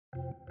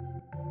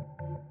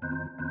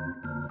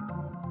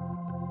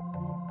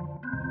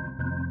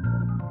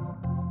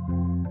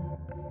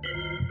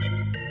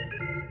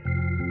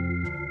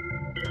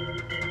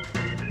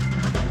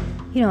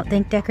You don't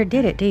think Deckard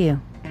did it, do you?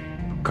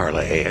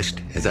 Carla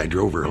asked as I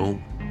drove her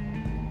home.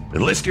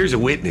 Unless there's a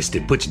witness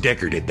that puts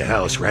Deckard at the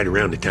house right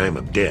around the time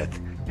of death.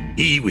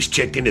 He was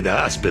checked into the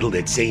hospital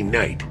that same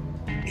night.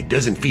 It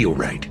doesn't feel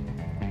right.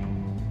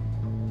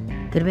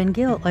 Could have been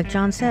guilt, like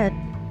John said.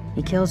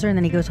 He kills her and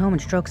then he goes home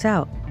and strokes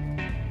out.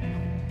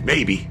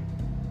 Maybe.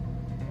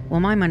 Well,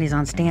 my money's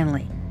on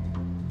Stanley.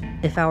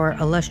 If our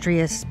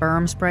illustrious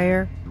sperm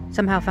sprayer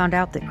somehow found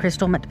out that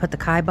Crystal meant to put the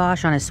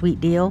kibosh on his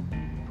sweet deal,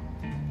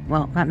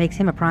 well, that makes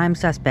him a prime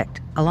suspect,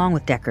 along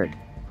with Deckard.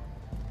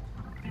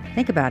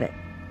 Think about it.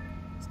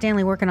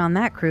 Stanley working on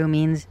that crew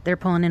means they're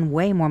pulling in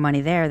way more money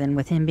there than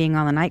with him being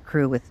on the night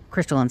crew with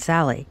Crystal and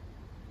Sally.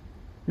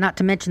 Not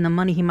to mention the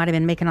money he might have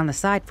been making on the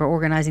side for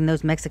organizing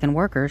those Mexican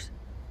workers.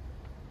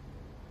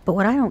 But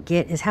what I don't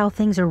get is how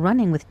things are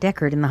running with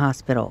Deckard in the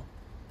hospital.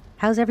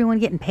 How's everyone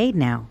getting paid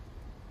now?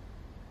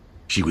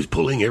 She was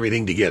pulling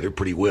everything together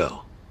pretty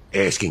well,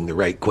 asking the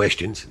right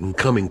questions and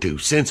coming to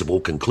sensible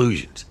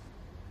conclusions.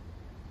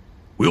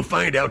 We'll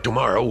find out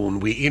tomorrow when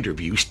we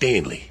interview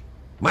Stanley.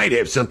 Might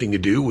have something to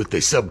do with the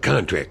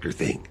subcontractor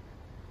thing.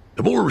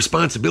 The more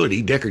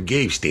responsibility Deckard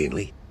gave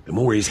Stanley, the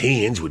more his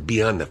hands would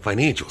be on the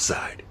financial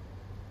side.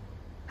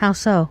 How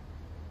so?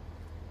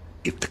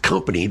 If the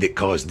company that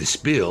caused the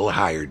spill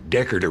hired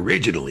Deckard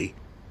originally,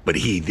 but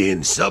he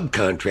then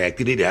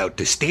subcontracted it out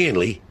to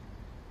Stanley,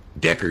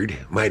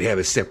 Deckard might have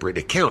a separate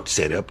account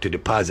set up to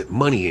deposit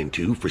money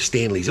into for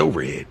Stanley's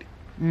overhead.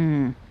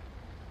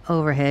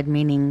 Overhead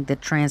meaning the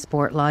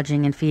transport,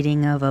 lodging, and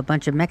feeding of a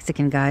bunch of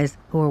Mexican guys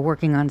who are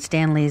working on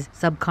Stanley's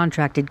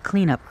subcontracted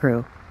cleanup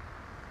crew.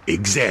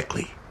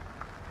 Exactly.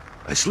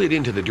 I slid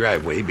into the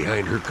driveway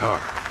behind her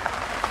car.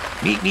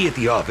 Meet me at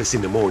the office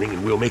in the morning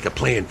and we'll make a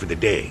plan for the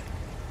day.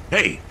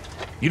 Hey,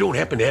 you don't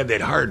happen to have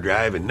that hard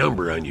drive and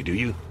number on you, do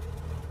you?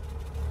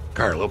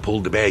 Carla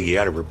pulled the baggie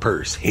out of her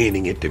purse,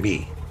 handing it to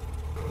me.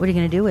 What are you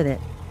going to do with it?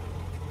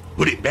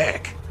 Put it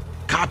back.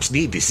 Cops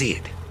need to see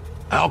it.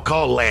 I'll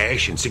call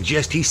Lash and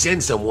suggest he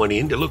send someone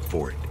in to look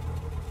for it.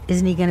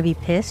 Isn't he going to be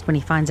pissed when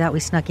he finds out we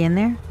snuck in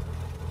there?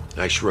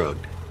 I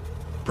shrugged.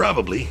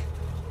 Probably,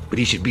 but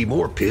he should be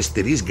more pissed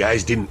that his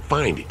guys didn't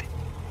find it.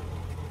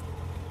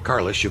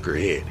 Carla shook her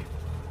head.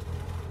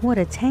 What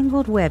a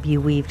tangled web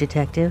you weave,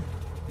 Detective.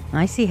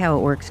 I see how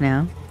it works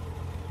now.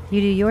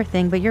 You do your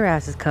thing, but your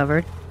ass is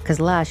covered,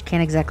 because Lash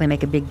can't exactly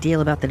make a big deal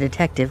about the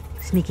detective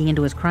sneaking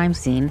into his crime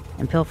scene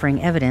and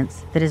pilfering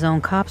evidence that his own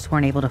cops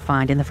weren't able to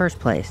find in the first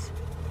place.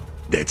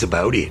 That's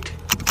about it.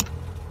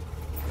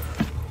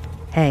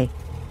 Hey,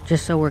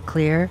 just so we're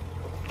clear,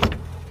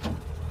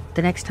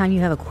 the next time you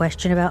have a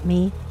question about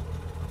me,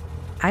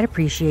 I'd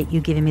appreciate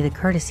you giving me the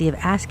courtesy of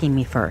asking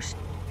me first,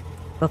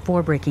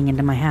 before breaking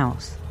into my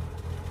house.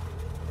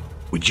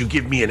 Would you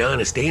give me an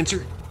honest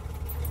answer?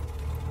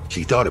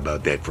 She thought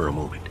about that for a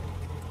moment.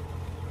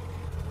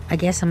 I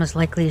guess I'm as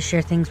likely to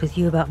share things with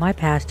you about my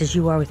past as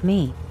you are with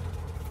me.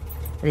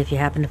 But if you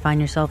happen to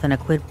find yourself in a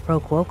quid pro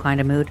quo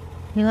kind of mood,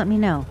 you let me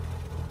know.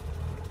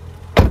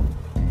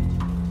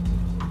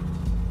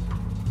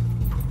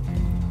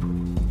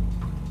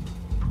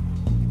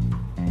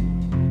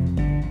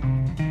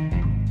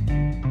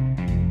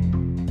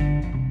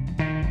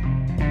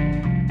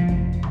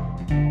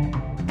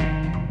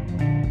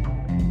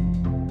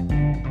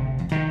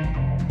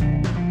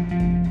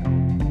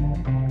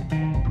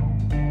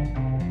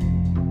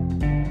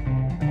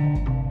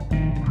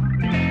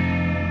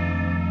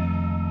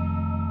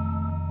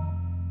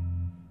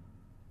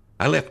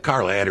 I left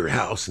Carla at her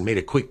house and made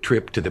a quick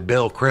trip to the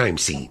Bell crime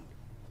scene.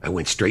 I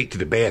went straight to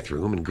the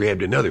bathroom and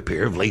grabbed another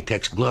pair of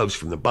latex gloves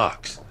from the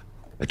box.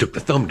 I took the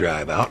thumb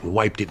drive out and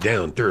wiped it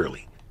down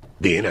thoroughly.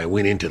 Then I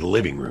went into the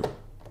living room,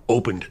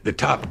 opened the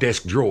top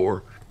desk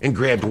drawer, and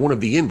grabbed one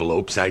of the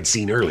envelopes I'd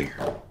seen earlier.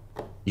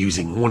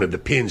 Using one of the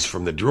pins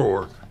from the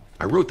drawer,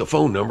 I wrote the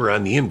phone number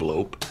on the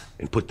envelope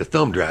and put the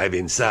thumb drive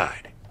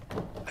inside.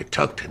 I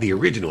tucked the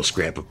original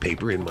scrap of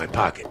paper in my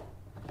pocket.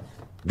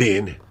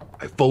 Then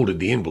I folded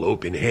the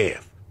envelope in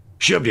half,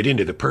 shoved it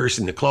into the purse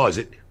in the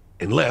closet,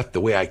 and left the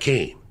way I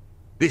came,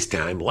 this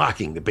time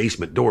locking the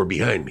basement door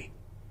behind me.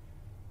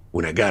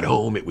 When I got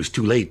home, it was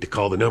too late to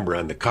call the number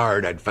on the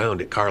card I'd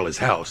found at Carla's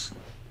house,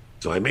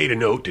 so I made a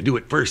note to do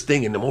it first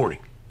thing in the morning,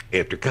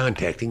 after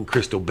contacting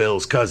Crystal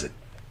Bell's cousin.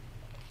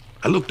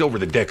 I looked over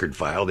the Deckard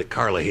file that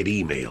Carla had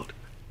emailed,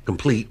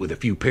 complete with a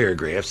few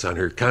paragraphs on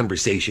her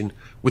conversation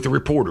with a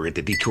reporter at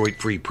the Detroit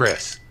Free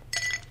Press.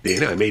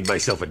 Then I made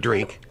myself a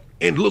drink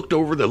and looked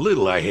over the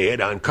little I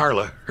had on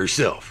Carla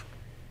herself.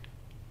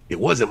 It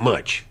wasn't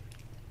much.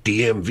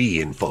 DMV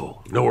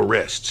info, no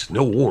arrests,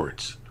 no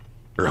warrants.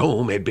 Her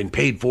home had been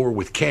paid for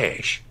with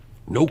cash,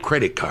 no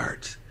credit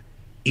cards.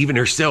 Even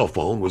her cell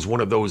phone was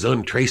one of those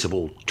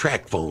untraceable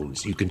track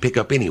phones you can pick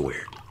up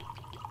anywhere.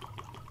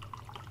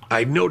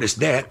 I'd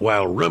noticed that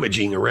while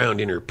rummaging around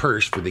in her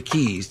purse for the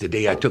keys the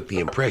day I took the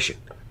impression.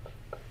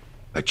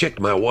 I checked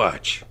my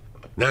watch,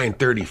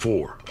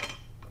 9:34.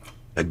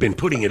 I'd been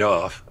putting it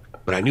off,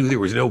 but I knew there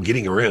was no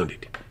getting around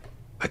it.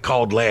 I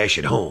called Lash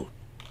at home.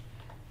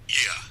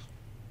 Yeah.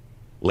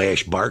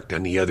 Lash barked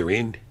on the other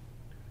end.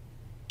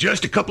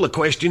 Just a couple of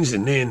questions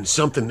and then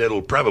something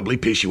that'll probably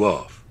piss you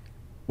off.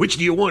 Which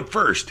do you want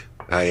first?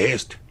 I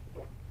asked.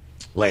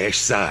 Lash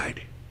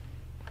sighed.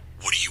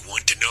 What do you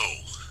want to know?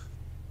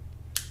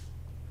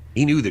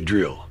 He knew the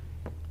drill.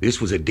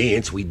 This was a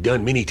dance we'd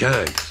done many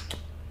times.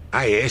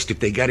 I asked if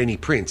they got any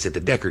prints at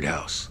the Deckard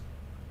house.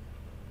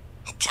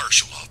 A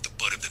partial off the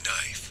butt of the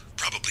knife.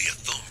 Probably a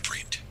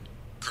thumbprint.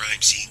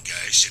 Crime scene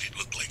guys said it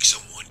looked like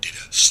someone did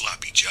a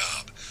sloppy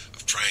job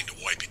of trying to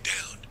wipe it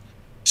down.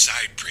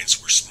 Side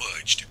prints were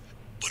smudged,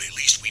 but at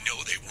least we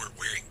know they weren't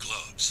wearing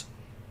gloves.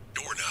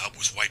 Doorknob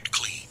was wiped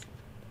clean.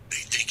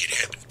 They think it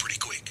happened pretty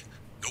quick.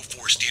 No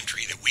forced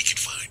entry that we could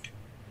find.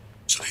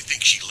 So they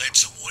think she let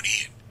someone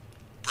in.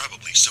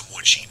 Probably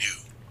someone she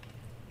knew.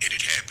 And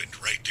it happened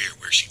right there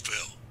where she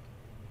fell.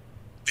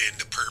 Then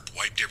the perp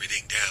wiped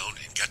everything down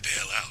and got the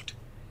hell out.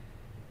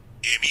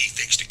 M.E.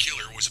 thinks the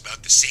killer was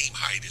about the same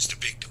height as the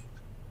victim,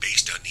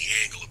 based on the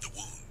angle of the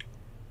wound.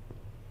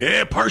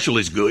 Yeah, partial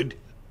is good.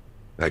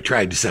 I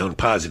tried to sound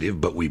positive,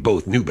 but we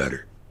both knew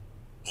better.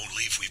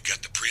 Only if we've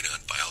got the print on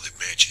file that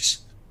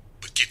matches.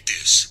 But get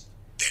this,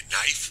 that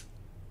knife,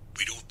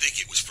 we don't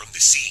think it was from the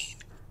scene.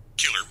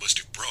 Killer must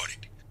have brought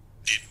it.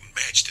 Didn't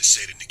match the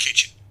set in the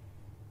kitchen.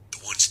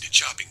 The ones in the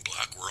chopping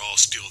block were all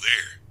still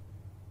there.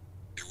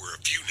 There were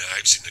a few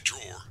knives in the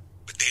drawer,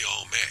 but they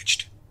all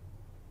matched.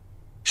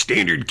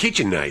 Standard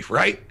kitchen knife,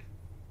 right?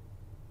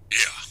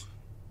 Yeah.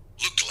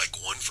 Looked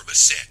like one from a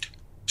set.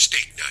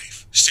 Steak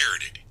knife,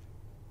 serrated.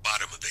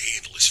 Bottom of the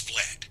handle is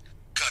flat,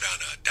 cut on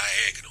a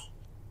diagonal.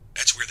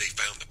 That's where they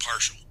found the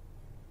partial.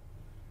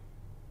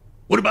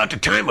 What about the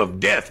time of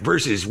death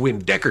versus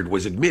when Deckard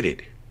was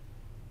admitted?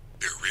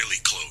 They're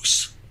really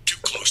close. Too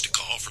close to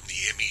call from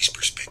the M.E.'s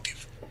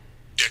perspective.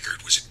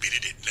 Deckard was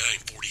admitted at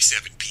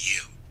 9:47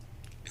 p.m.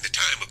 And the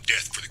time of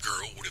death for the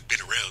girl would have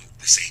been around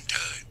the same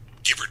time,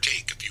 give or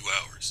take a few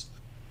hours.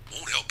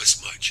 Won't help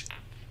us much.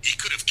 He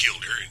could have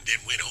killed her and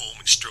then went home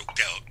and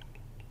stroked out.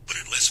 But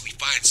unless we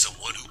find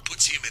someone who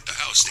puts him at the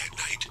house that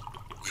night,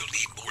 we'll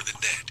need more than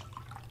that.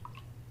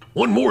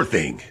 One more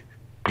thing.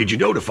 Did you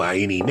notify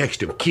any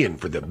next of kin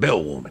for the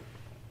Bell woman?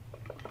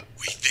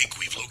 We think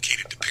we've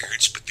located the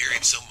parents, but they're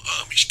in some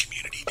Amish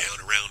community down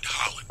around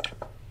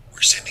Holland.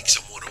 We're sending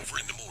someone over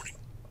in the morning.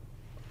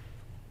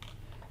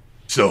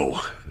 So,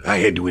 I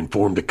had to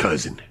inform the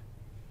cousin.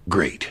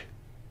 Great.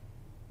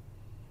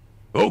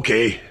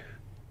 Okay.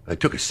 I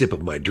took a sip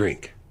of my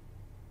drink.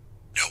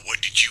 Now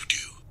what did you do?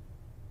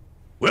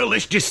 Well,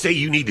 let's just say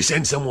you need to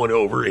send someone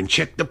over and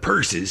check the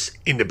purses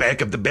in the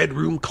back of the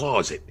bedroom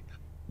closet.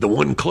 The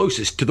one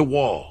closest to the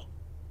wall.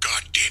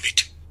 God damn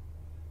it.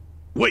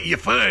 What you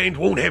find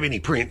won't have any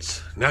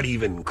prints, not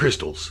even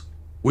crystals.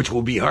 Which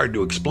will be hard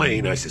to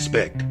explain, I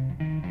suspect.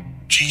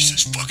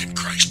 Jesus fucking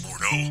Christ,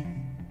 Morneau.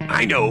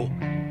 I know.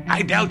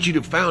 I doubt you'd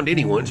have found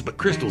anyone's but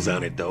crystals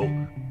on it, though.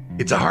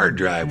 It's a hard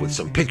drive with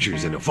some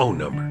pictures and a phone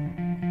number.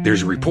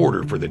 There's a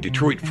reporter for the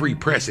Detroit Free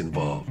Press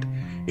involved.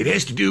 It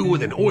has to do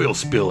with an oil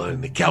spill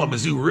on the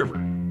Kalamazoo River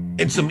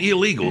and some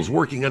illegals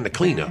working on the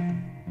cleanup.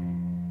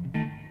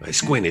 I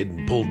squinted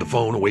and pulled the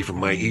phone away from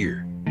my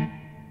ear.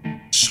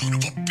 Son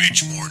of a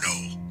bitch,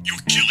 Morneau. You're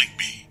killing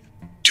me.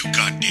 2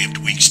 goddamned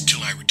weeks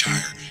until I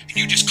retire, and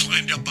you just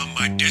climbed up on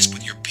my desk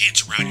with your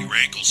pants around your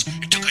ankles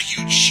and took a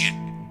huge shit.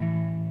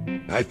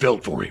 I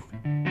felt for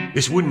him.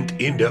 This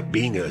wouldn't end up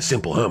being a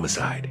simple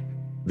homicide.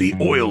 The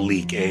oil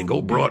leak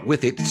angle brought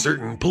with it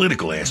certain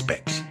political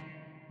aspects.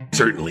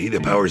 Certainly,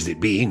 the powers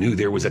that be knew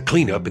there was a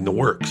cleanup in the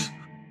works.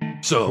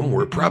 Some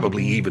were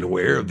probably even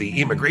aware of the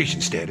immigration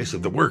status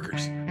of the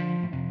workers.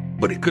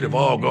 But it could have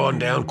all gone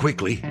down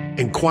quickly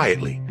and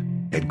quietly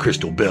had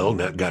Crystal Bell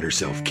not got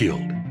herself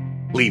killed,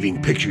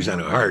 leaving pictures on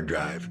a hard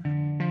drive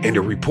and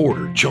a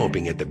reporter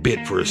chomping at the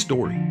bit for a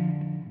story.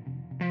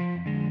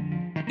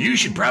 You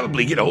should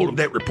probably get a hold of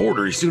that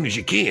reporter as soon as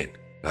you can,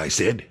 I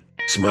said,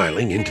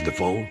 smiling into the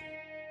phone.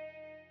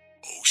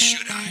 Oh,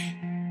 should I?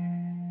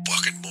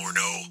 Fucking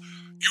Morneau,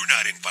 you're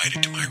not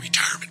invited to my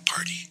retirement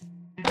party.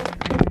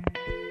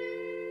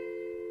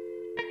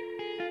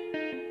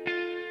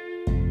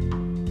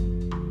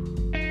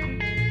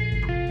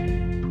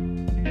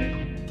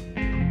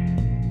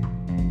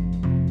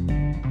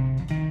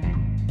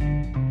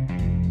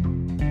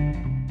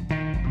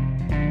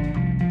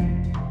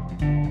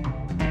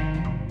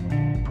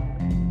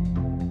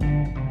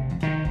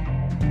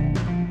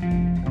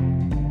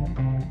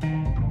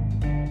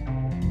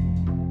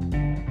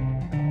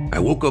 I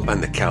woke up on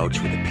the couch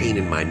with a pain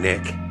in my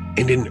neck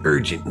and an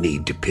urgent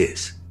need to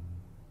piss.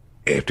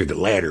 After the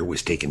latter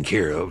was taken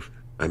care of,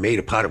 I made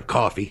a pot of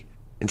coffee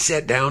and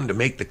sat down to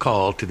make the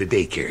call to the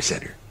daycare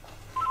center.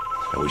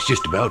 I was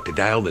just about to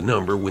dial the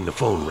number when the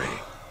phone rang.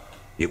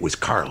 It was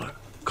Carla,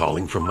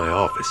 calling from my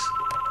office.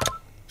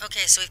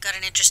 Okay, so we've got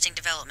an interesting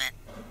development.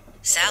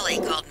 Sally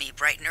called me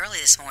bright and early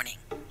this morning,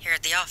 here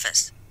at the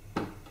office.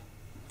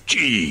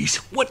 Jeez,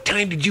 what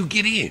time did you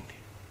get in?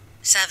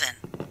 7.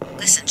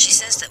 Listen, she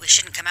says that we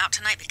shouldn't come out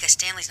tonight because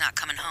Stanley's not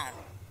coming home.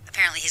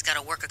 Apparently he's got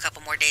to work a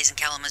couple more days in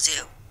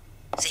Kalamazoo.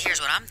 So here's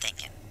what I'm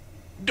thinking.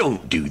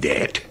 Don't do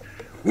that.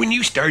 When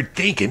you start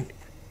thinking,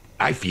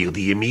 I feel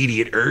the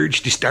immediate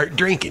urge to start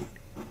drinking.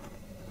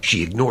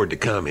 She ignored the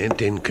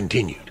comment and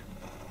continued.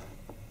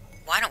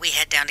 Why don't we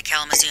head down to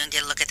Kalamazoo and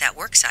get a look at that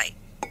work site?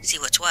 See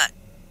what's what.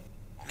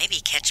 Maybe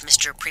catch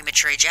Mr.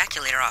 Premature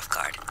Ejaculator off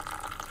guard.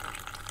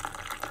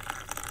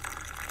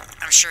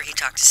 I'm sure he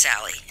talked to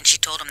Sally, and she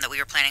told him that we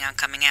were planning on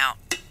coming out.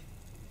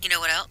 You know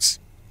what else?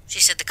 She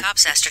said the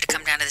cops asked her to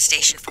come down to the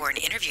station for an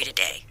interview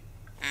today.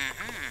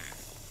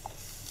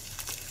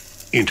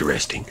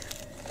 Interesting.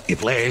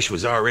 If Lash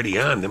was already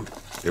on them,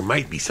 there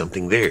might be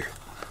something there.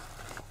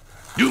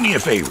 Do me a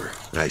favor,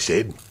 I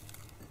said.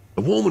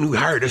 The woman who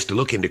hired us to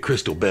look into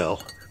Crystal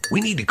Bell, we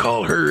need to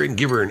call her and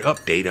give her an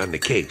update on the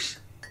case.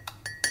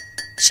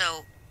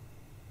 So,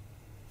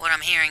 what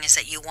I'm hearing is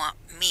that you want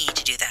me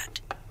to do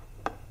that.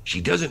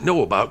 She doesn't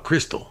know about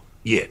Crystal,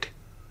 yet,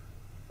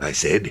 I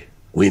said,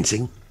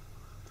 wincing.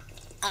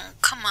 Oh,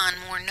 come on,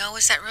 Morneau.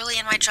 Is that really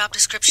in my job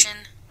description?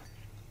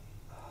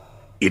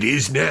 It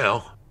is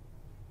now.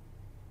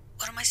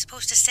 What am I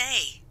supposed to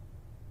say?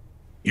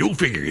 You'll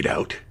figure it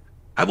out.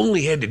 I've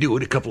only had to do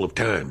it a couple of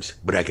times,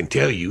 but I can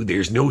tell you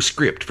there's no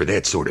script for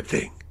that sort of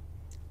thing.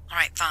 All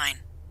right, fine.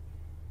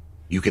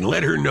 You can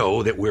let her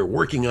know that we're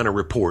working on a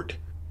report,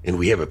 and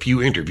we have a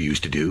few interviews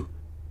to do,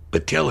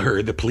 but tell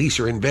her the police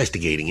are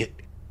investigating it,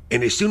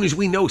 and as soon as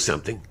we know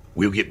something,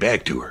 we'll get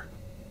back to her.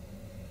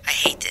 I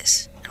hate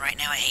this, and right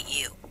now I hate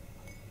you.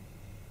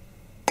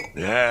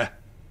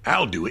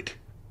 I'll do it.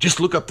 Just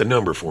look up the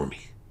number for me.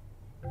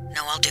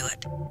 No, I'll do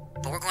it.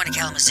 But we're going to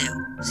Kalamazoo,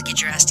 so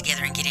get your ass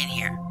together and get in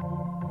here.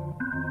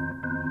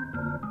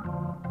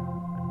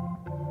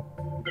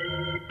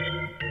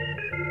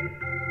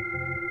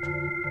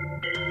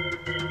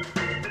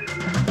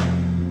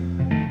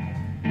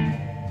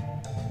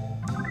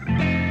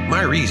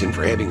 My reason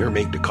for having her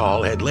make the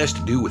call had less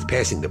to do with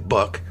passing the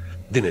buck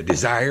than a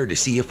desire to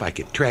see if I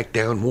could track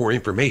down more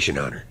information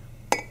on her.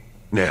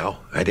 Now,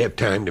 I'd have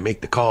time to make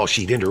the call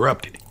she'd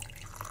interrupted.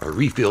 I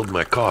refilled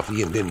my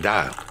coffee and then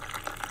dialed.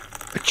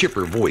 A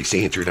chipper voice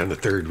answered on the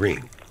third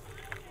ring.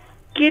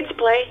 Kids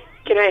Play,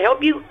 can I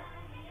help you?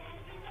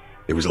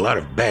 There was a lot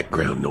of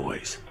background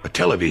noise, a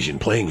television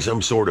playing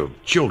some sort of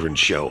children's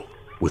show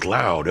with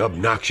loud,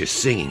 obnoxious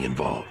singing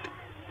involved.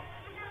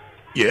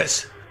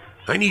 Yes,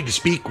 I need to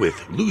speak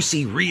with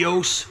Lucy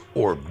Rios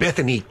or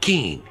Bethany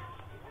Keene.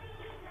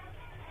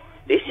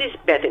 This is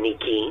Bethany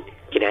Keene.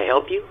 Can I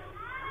help you?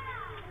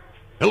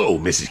 Hello,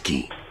 Mrs.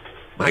 Keene.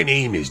 My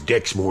name is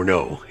Dex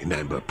Morneau, and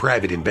I'm a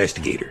private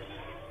investigator.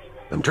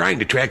 I'm trying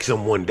to track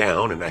someone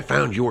down, and I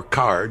found your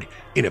card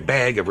in a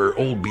bag of her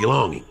old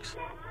belongings.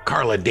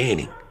 Carla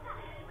Danning.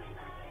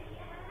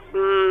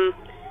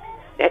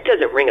 That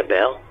doesn't ring a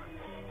bell.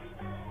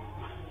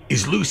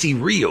 Is Lucy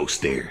Rios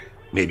there?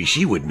 Maybe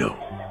she would know.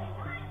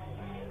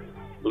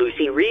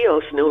 Lucy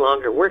Rios no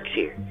longer works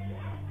here.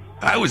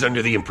 I was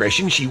under the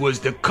impression she was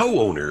the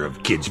co-owner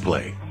of Kids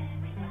Play.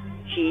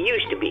 She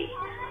used to be.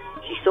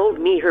 She sold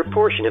me her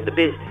portion of the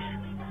business.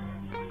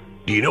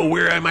 Do you know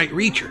where I might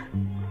reach her?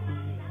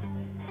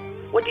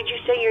 What did you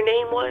say your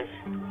name was?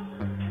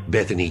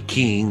 Bethany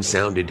Keene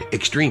sounded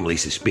extremely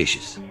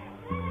suspicious.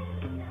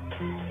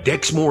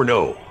 Dex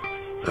Morneau.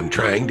 I'm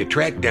trying to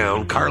track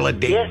down Carla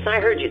Danning. Yes, I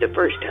heard you the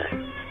first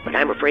time, but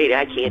I'm afraid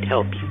I can't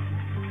help you.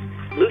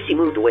 Lucy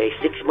moved away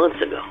 6 months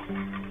ago.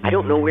 I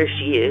don't know where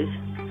she is,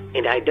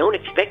 and I don't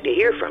expect to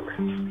hear from her.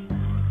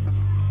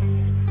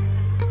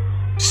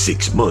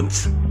 6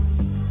 months?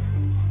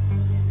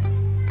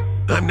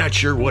 I'm not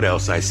sure what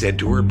else I said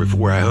to her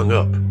before I hung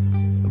up.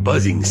 A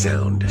buzzing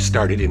sound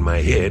started in my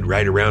head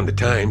right around the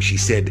time she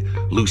said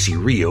Lucy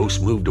Rios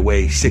moved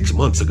away 6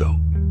 months ago.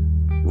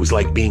 It was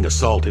like being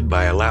assaulted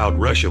by a loud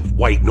rush of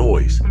white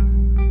noise.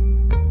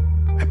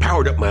 I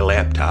powered up my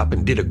laptop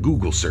and did a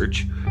Google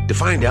search to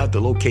find out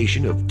the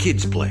location of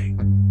Kids Play.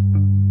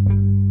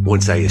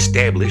 Once I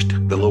established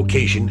the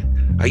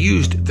location, I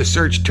used the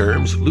search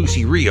terms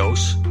Lucy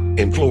Rios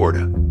and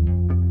Florida.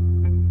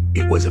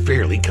 It was a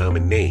fairly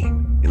common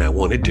name, and I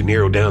wanted to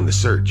narrow down the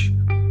search.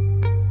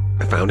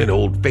 I found an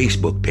old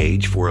Facebook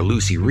page for a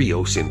Lucy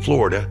Rios in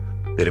Florida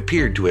that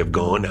appeared to have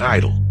gone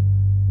idle.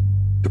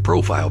 The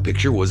profile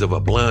picture was of a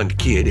blonde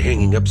kid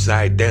hanging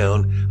upside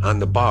down on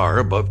the bar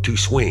above two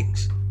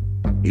swings.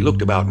 He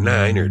looked about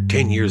 9 or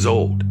 10 years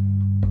old.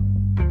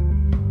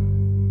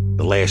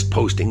 The last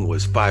posting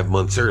was 5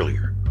 months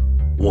earlier,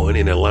 one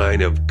in a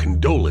line of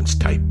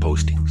condolence-type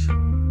postings.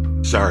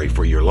 Sorry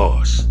for your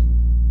loss.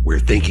 We're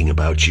thinking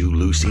about you,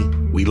 Lucy.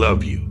 We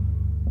love you.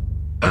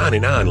 On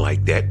and on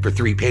like that for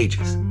 3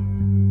 pages.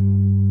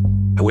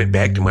 I went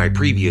back to my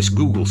previous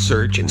Google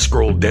search and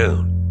scrolled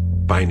down,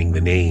 finding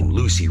the name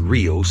Lucy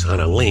Rios on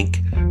a link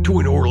to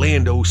an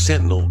Orlando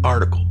Sentinel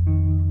article.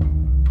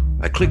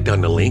 I clicked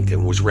on the link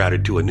and was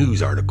routed to a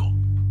news article.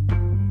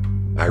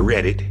 I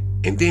read it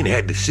and then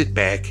had to sit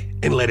back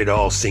and let it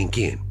all sink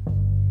in.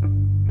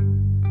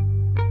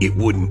 It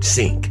wouldn't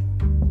sink.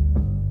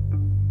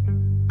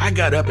 I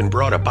got up and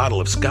brought a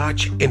bottle of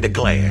scotch and a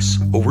glass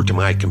over to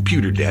my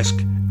computer desk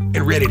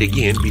and read it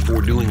again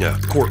before doing a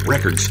court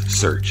records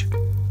search.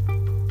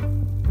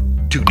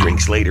 2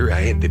 drinks later, I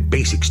had the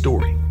basic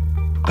story.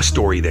 A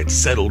story that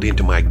settled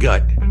into my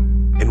gut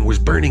and was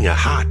burning a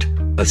hot,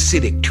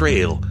 acidic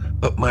trail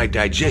up my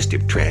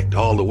digestive tract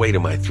all the way to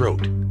my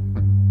throat.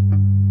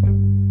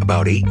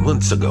 About 8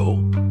 months ago,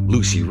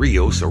 Lucy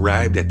Rios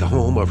arrived at the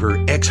home of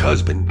her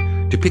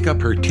ex-husband to pick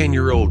up her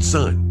 10-year-old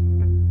son.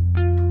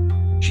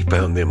 She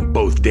found them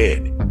both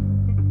dead.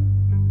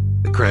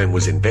 The crime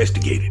was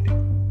investigated.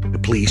 The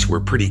police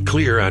were pretty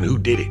clear on who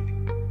did it,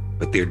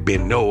 but there'd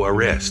been no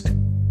arrest.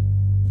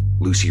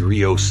 Lucy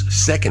Rios'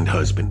 second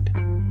husband,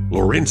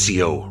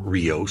 Laurencio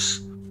Rios,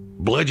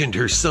 bludgeoned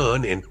her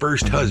son and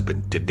first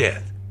husband to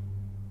death.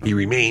 He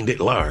remained at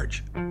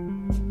large.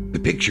 The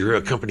picture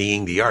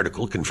accompanying the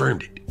article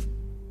confirmed it,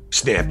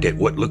 snapped at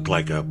what looked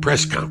like a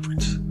press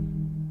conference.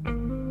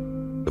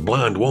 The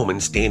blonde woman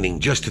standing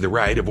just to the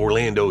right of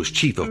Orlando's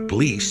chief of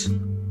police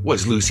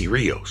was Lucy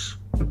Rios.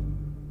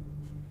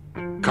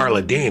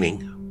 Carla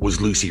Danning was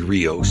Lucy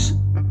Rios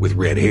with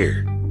red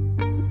hair.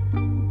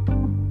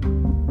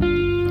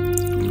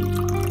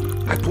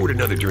 I poured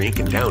another drink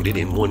and downed it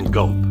in one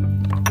gulp.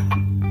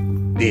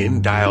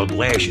 Then dialed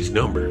Lash's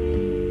number.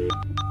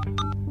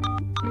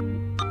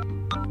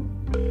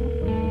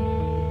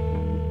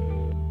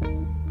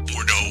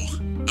 Bordeaux,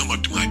 I'm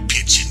up to my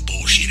pits in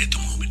bullshit at the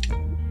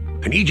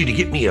moment. I need you to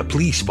get me a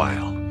police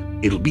file.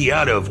 It'll be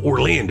out of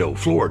Orlando,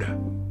 Florida.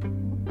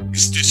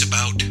 Is this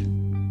about?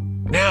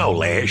 Now,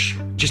 Lash,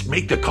 just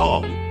make the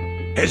call.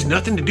 Has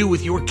nothing to do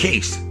with your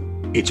case.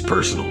 It's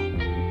personal.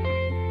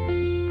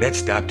 That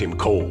stopped him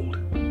cold.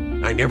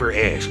 I never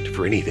asked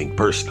for anything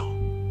personal.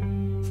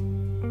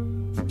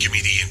 Give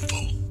me the info.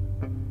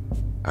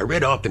 I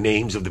read off the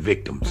names of the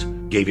victims,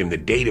 gave him the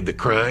date of the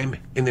crime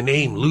and the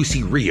name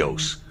Lucy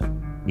Rios.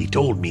 He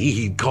told me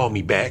he'd call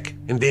me back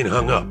and then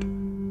hung up.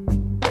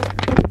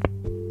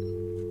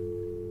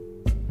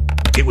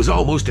 It was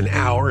almost an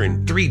hour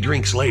and 3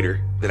 drinks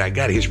later that I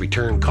got his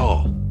return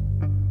call.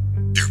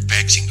 They're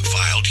faxing the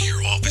file to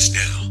your office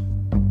now.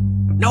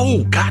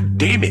 No, god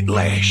damn it,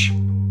 Lash.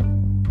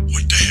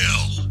 What the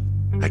hell?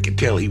 I could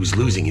tell he was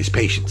losing his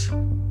patience.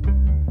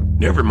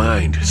 Never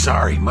mind.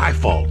 Sorry, my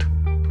fault.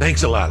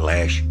 Thanks a lot,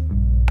 Lash.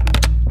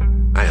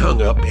 I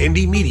hung up and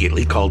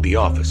immediately called the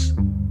office.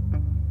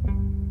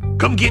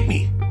 Come get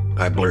me,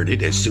 I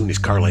blurted as soon as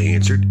Carla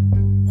answered.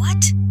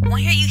 What?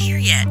 Why aren't you here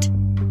yet?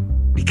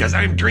 Because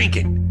I'm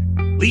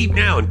drinking. Leave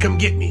now and come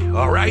get me,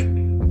 all right?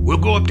 We'll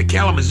go up to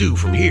Kalamazoo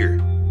from here.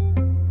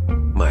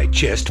 My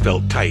chest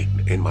felt tight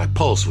and my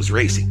pulse was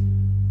racing.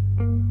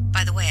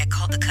 By the way, I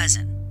called the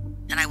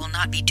cousin, and I will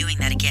not be doing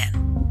that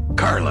again.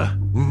 Carla,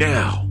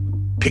 now.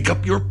 Pick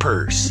up your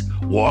purse,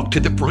 walk to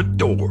the front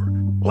door,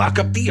 lock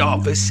up the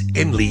office,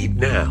 and leave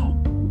now.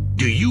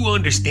 Do you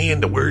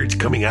understand the words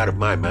coming out of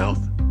my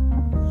mouth?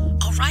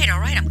 All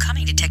right, I'm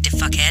coming, Detective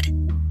Fuckhead.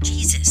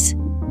 Jesus.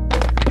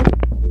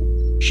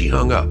 She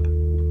hung up.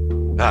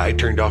 I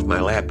turned off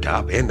my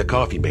laptop and the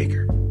coffee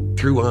maker,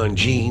 threw on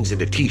jeans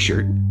and a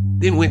t-shirt,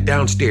 then went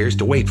downstairs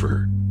to wait for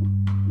her.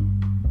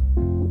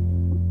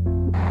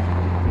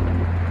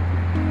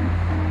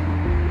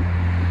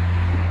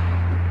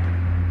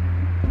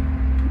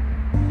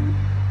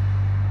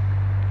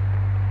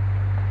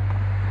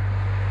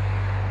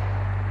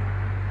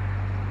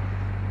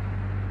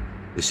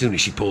 As soon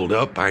as she pulled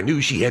up, I knew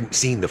she hadn't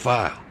seen the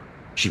file.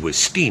 She was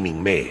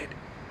steaming mad.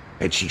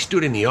 Had she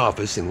stood in the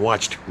office and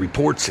watched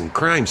reports and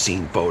crime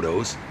scene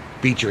photos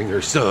featuring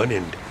her son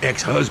and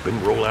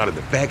ex-husband roll out of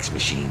the fax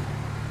machine,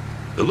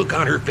 the look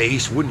on her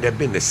face wouldn't have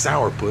been the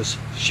sourpuss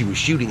she was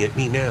shooting at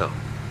me now.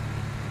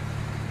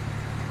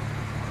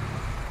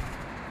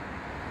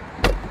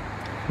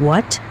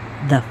 What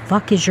the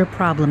fuck is your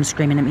problem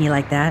screaming at me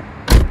like that?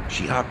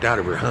 She hopped out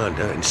of her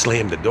Honda and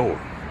slammed the door.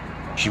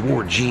 She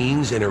wore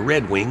jeans and a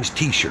Red Wings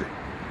t-shirt.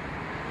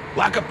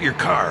 Lock up your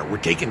car, we're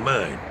taking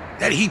mine.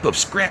 That heap of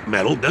scrap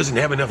metal doesn't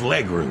have enough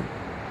legroom.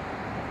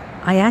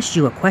 I asked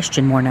you a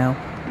question, Morneau.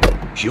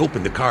 She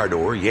opened the car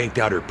door, yanked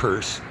out her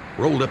purse,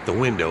 rolled up the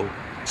window,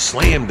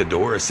 slammed the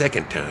door a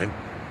second time,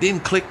 then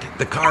clicked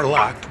the car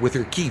locked with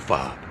her key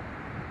fob.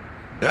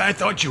 I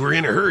thought you were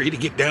in a hurry to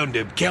get down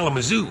to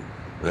Kalamazoo,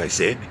 I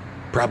said,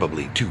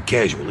 probably too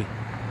casually.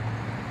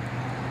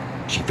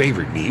 She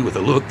favored me with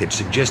a look that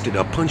suggested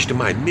a punch to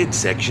my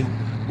midsection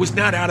was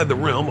not out of the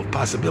realm of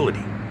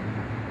possibility.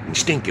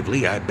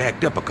 Instinctively, I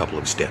backed up a couple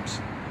of steps.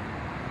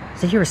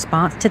 So your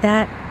response to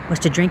that was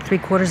to drink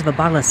 3/4 of a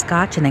bottle of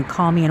scotch and then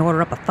call me and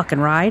order up a fucking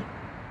ride?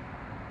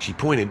 She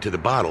pointed to the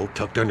bottle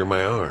tucked under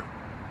my arm.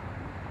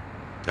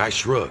 I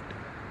shrugged.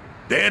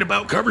 That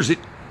about covers it.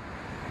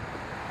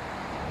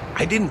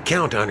 I didn't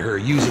count on her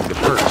using the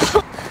purse.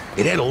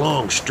 It had a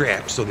long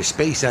strap, so the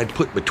space I'd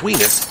put between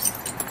us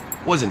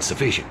wasn't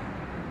sufficient.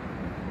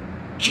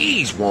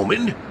 Geez,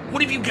 woman,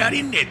 what have you got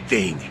in that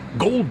thing?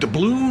 Gold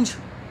doubloons?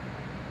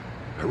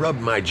 I rubbed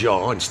my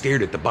jaw and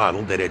stared at the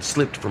bottle that had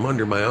slipped from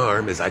under my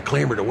arm as I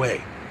clambered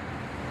away.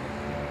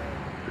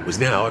 It was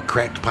now a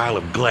cracked pile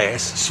of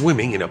glass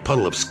swimming in a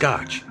puddle of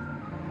scotch.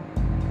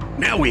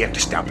 Now we have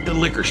to stop at the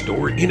liquor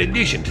store in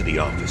addition to the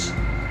office.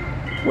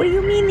 What do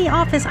you mean the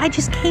office? I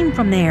just came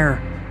from there.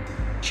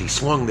 She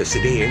swung the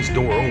sedan's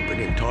door open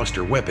and tossed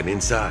her weapon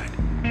inside.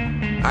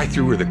 I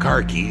threw her the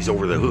car keys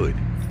over the hood.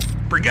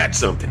 Forgot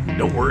something.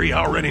 Don't worry,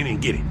 I'll run in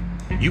and get it.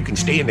 You can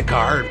stay in the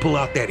car and pull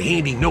out that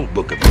handy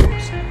notebook of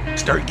yours.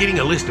 Start getting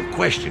a list of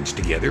questions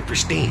together for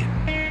Stan.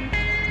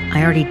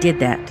 I already did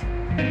that.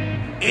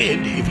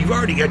 And if you've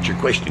already got your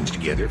questions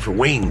together for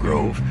Wayne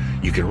Grove,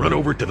 you can run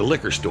over to the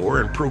liquor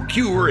store and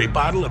procure a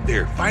bottle of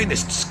their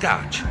finest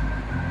scotch,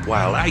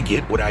 while I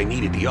get what I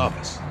need at the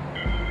office.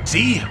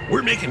 See,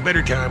 we're making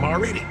better time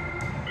already.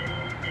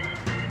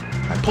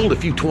 I pulled a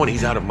few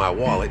 20s out of my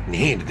wallet and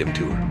handed them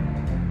to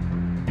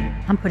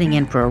her. I'm putting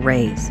in for a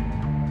raise.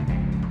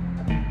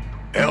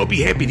 I'll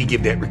be happy to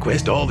give that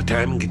request all the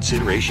time and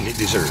consideration it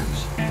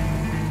deserves.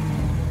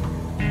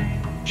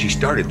 She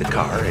started the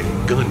car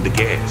and gunned the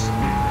gas.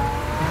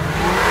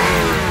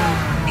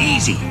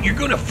 Easy, you're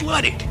gonna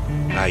flood it,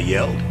 I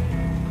yelled.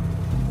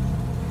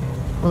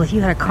 Well, if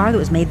you had a car that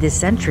was made this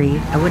century,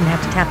 I wouldn't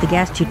have to tap the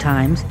gas 2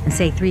 times and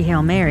say 3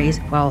 Hail Marys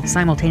while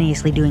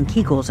simultaneously doing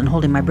Kegels and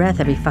holding my breath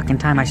every fucking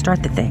time I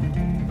start the thing.